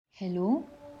Hello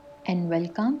and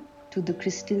welcome to the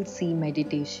Crystal Sea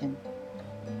Meditation.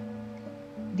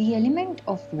 The element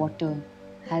of water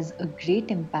has a great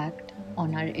impact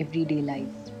on our everyday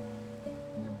life.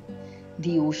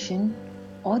 The ocean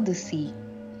or the sea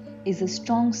is a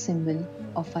strong symbol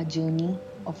of our journey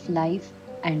of life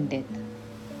and death.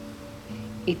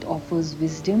 It offers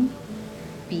wisdom,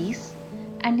 peace,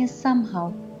 and is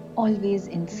somehow always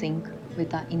in sync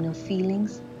with our inner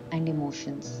feelings and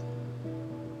emotions.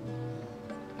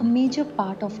 A major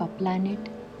part of our planet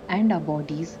and our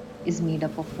bodies is made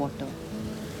up of water.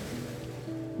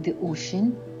 The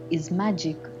ocean is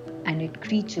magic and its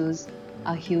creatures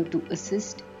are here to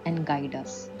assist and guide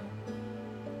us.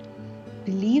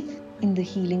 Believe in the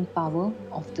healing power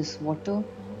of this water,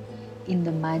 in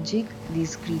the magic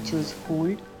these creatures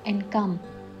hold, and come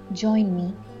join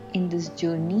me in this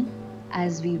journey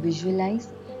as we visualize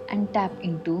and tap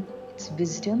into its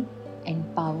wisdom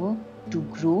and power to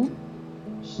grow,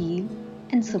 heal,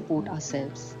 and support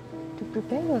ourselves. To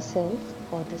prepare yourself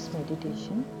for this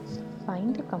meditation,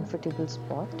 find a comfortable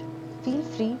spot. Feel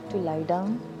free to lie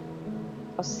down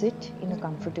or sit in a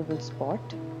comfortable spot.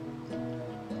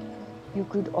 You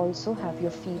could also have your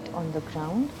feet on the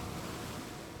ground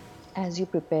as you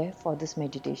prepare for this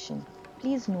meditation.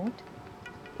 Please note,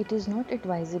 it is not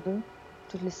advisable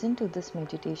to listen to this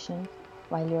meditation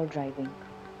while you're driving.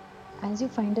 As you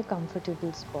find a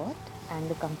comfortable spot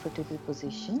and a comfortable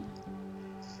position,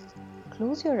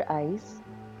 close your eyes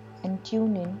and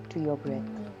tune in to your breath.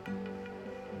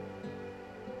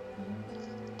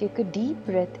 Take a deep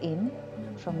breath in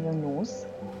from your nose,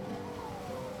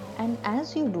 and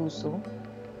as you do so,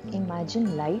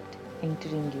 imagine light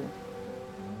entering you.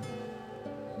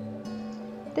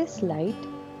 This light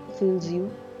fills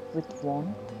you with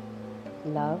warmth,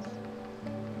 love,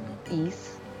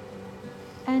 peace,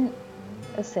 and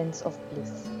a sense of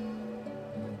bliss.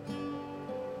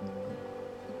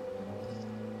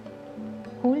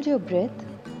 Hold your breath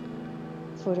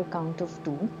for a count of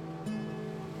 2,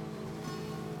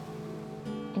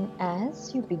 and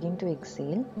as you begin to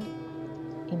exhale,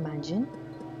 imagine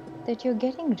that you're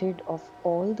getting rid of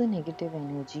all the negative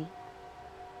energy,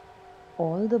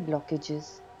 all the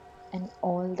blockages, and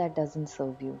all that doesn't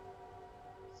serve you.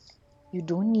 You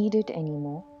don't need it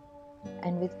anymore,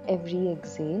 and with every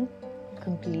exhale,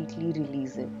 completely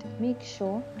release it. Make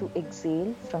sure to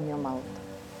exhale from your mouth.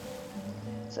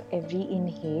 So every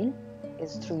inhale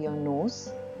is through your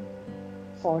nose.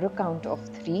 For a count of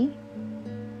 3,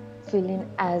 fill in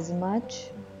as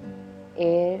much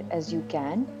air as you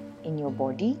can in your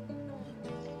body.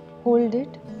 Hold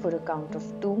it for a count of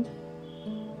 2.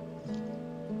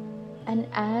 And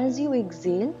as you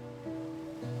exhale,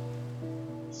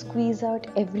 squeeze out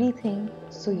everything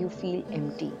so you feel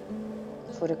empty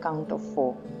for a count of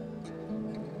 4.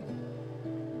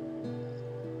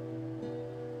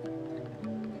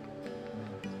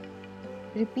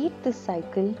 Repeat this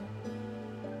cycle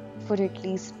for at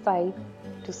least 5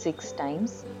 to 6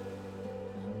 times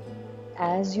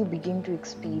as you begin to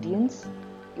experience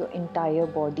your entire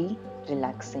body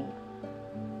relaxing.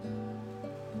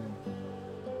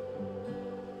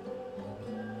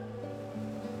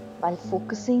 While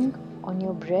focusing on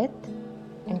your breath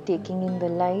and taking in the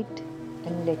light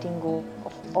and letting go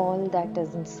of all that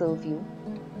doesn't serve you,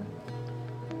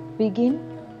 begin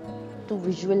to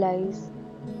visualize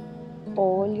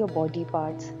all your body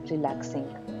parts relaxing,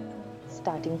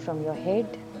 starting from your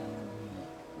head,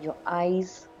 your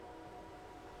eyes,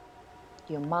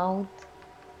 your mouth,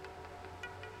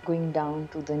 going down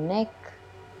to the neck,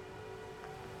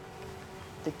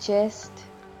 the chest,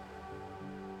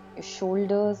 your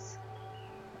shoulders,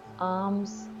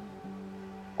 arms,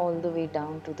 all the way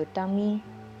down to the tummy,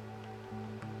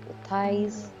 your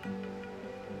thighs,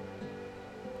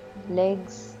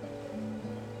 legs,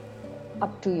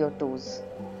 up to your toes.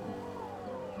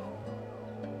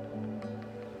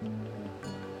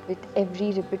 With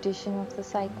every repetition of the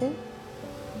cycle,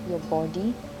 your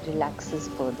body relaxes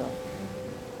further.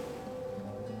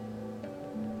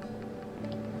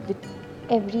 With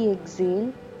every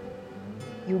exhale,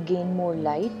 you gain more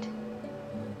light,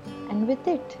 and with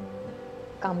it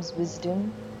comes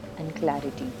wisdom and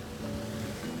clarity.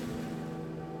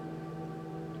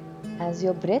 As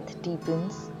your breath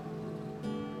deepens,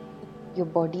 your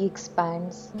body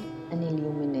expands and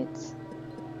illuminates.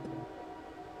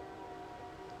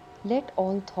 Let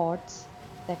all thoughts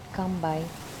that come by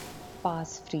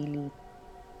pass freely.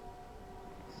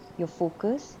 Your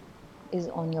focus is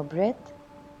on your breath,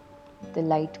 the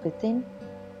light within,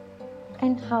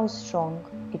 and how strong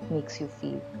it makes you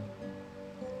feel.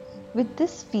 With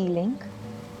this feeling,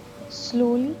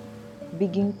 slowly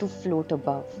begin to float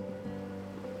above.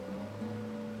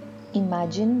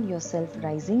 Imagine yourself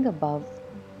rising above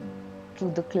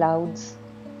through the clouds,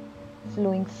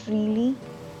 flowing freely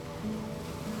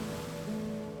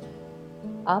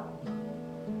up,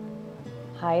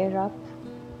 higher up,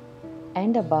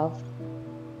 and above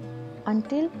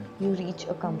until you reach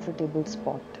a comfortable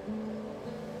spot.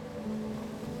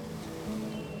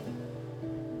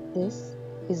 This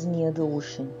is near the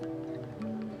ocean.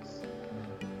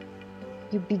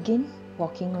 You begin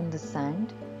walking on the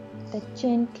sand that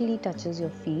gently touches your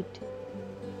feet,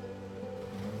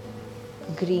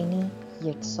 grainy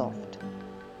yet soft.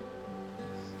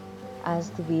 As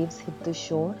the waves hit the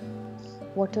shore,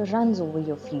 water runs over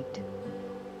your feet,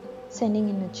 sending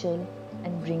in a chill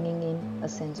and bringing in a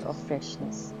sense of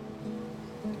freshness.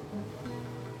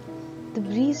 The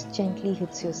breeze gently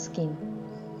hits your skin,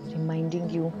 reminding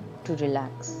you to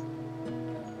relax.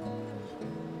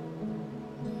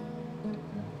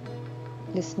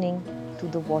 Listening to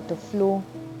the water flow,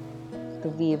 the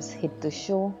waves hit the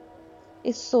shore,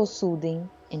 is so soothing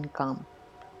and calm.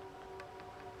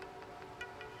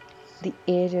 The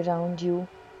air around you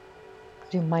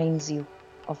reminds you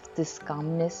of this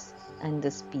calmness and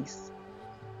this peace.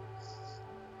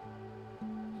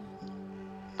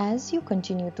 As you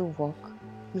continue to walk,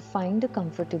 you find a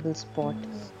comfortable spot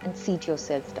and seat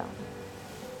yourself down.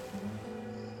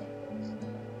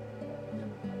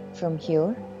 From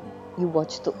here, you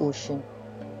watch the ocean.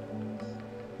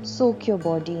 Soak your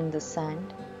body in the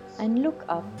sand and look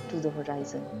up to the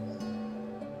horizon.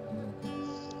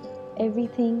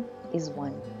 Everything is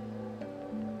one.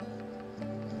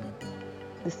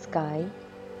 The sky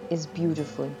is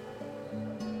beautiful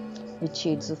with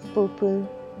shades of purple,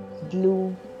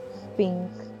 blue,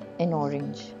 pink, and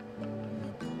orange.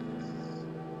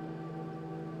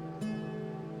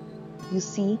 You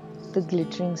see the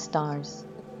glittering stars.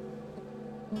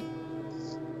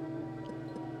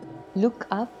 Look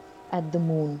up at the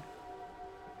moon,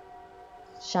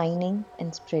 shining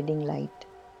and spreading light.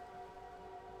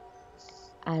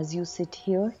 As you sit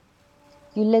here,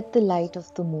 you let the light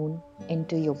of the moon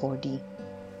enter your body.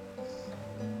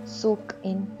 Soak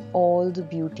in all the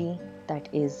beauty that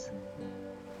is.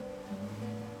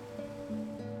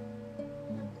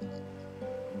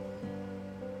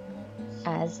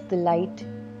 As the light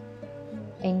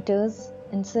enters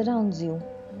and surrounds you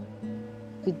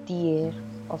with the air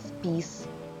of peace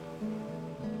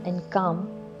and calm,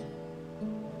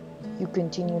 you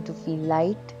continue to feel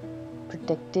light,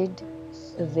 protected,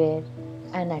 aware,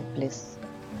 and at bliss.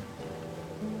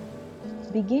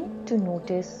 Begin to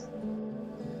notice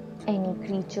any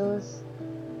creatures,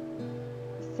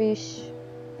 fish,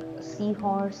 a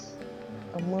seahorse,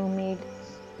 a mermaid,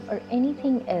 or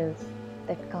anything else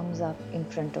that comes up in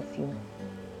front of you.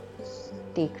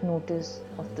 Take notice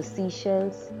of the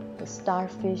seashells, the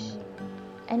starfish,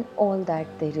 and all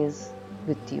that there is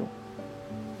with you.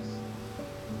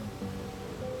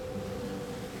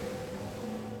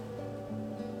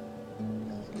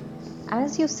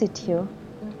 As you sit here,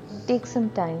 take some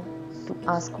time to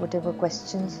ask whatever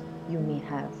questions you may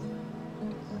have.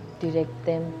 Direct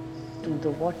them to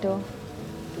the water,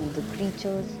 to the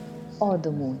creatures, or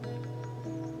the moon.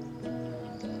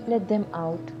 Let them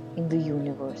out in the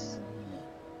universe.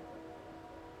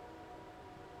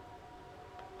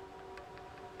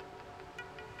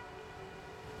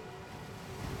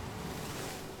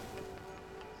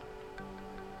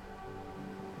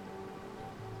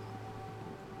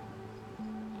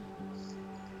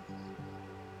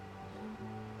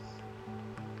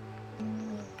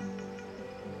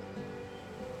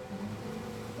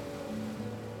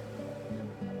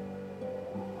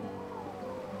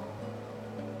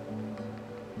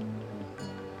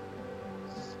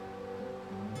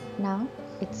 Now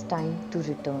it's time to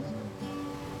return.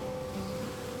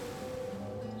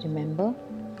 Remember,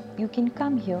 you can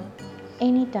come here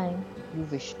anytime you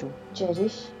wish to.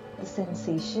 Cherish the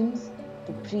sensations,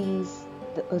 the breeze,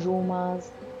 the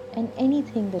aromas, and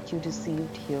anything that you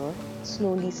received here.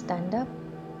 Slowly stand up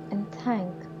and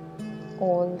thank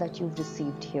all that you've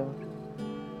received here.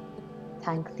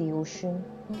 Thank the ocean,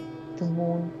 the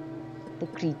moon, the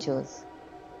creatures.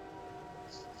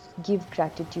 Give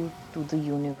gratitude to the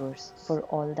universe for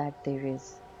all that there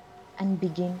is and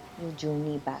begin your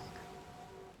journey back.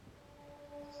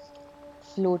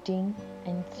 Floating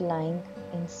and flying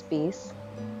in space,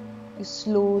 you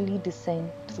slowly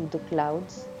descend through the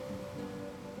clouds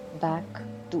back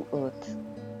to Earth.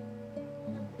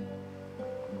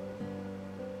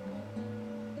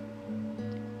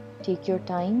 Take your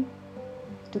time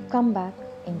to come back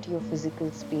into your physical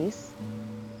space,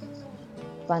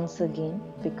 once again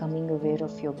becoming aware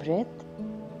of your breath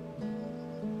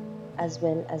as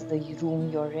well as the room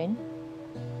you're in.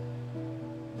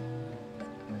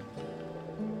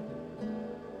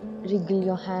 Wriggle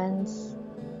your hands,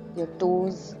 your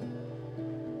toes,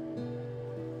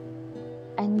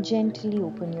 and gently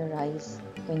open your eyes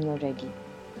when you're ready.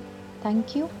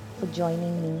 Thank you for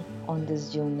joining me on this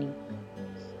journey.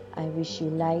 I wish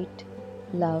you light,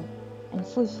 love, and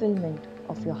fulfillment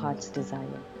of your heart's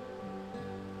desire.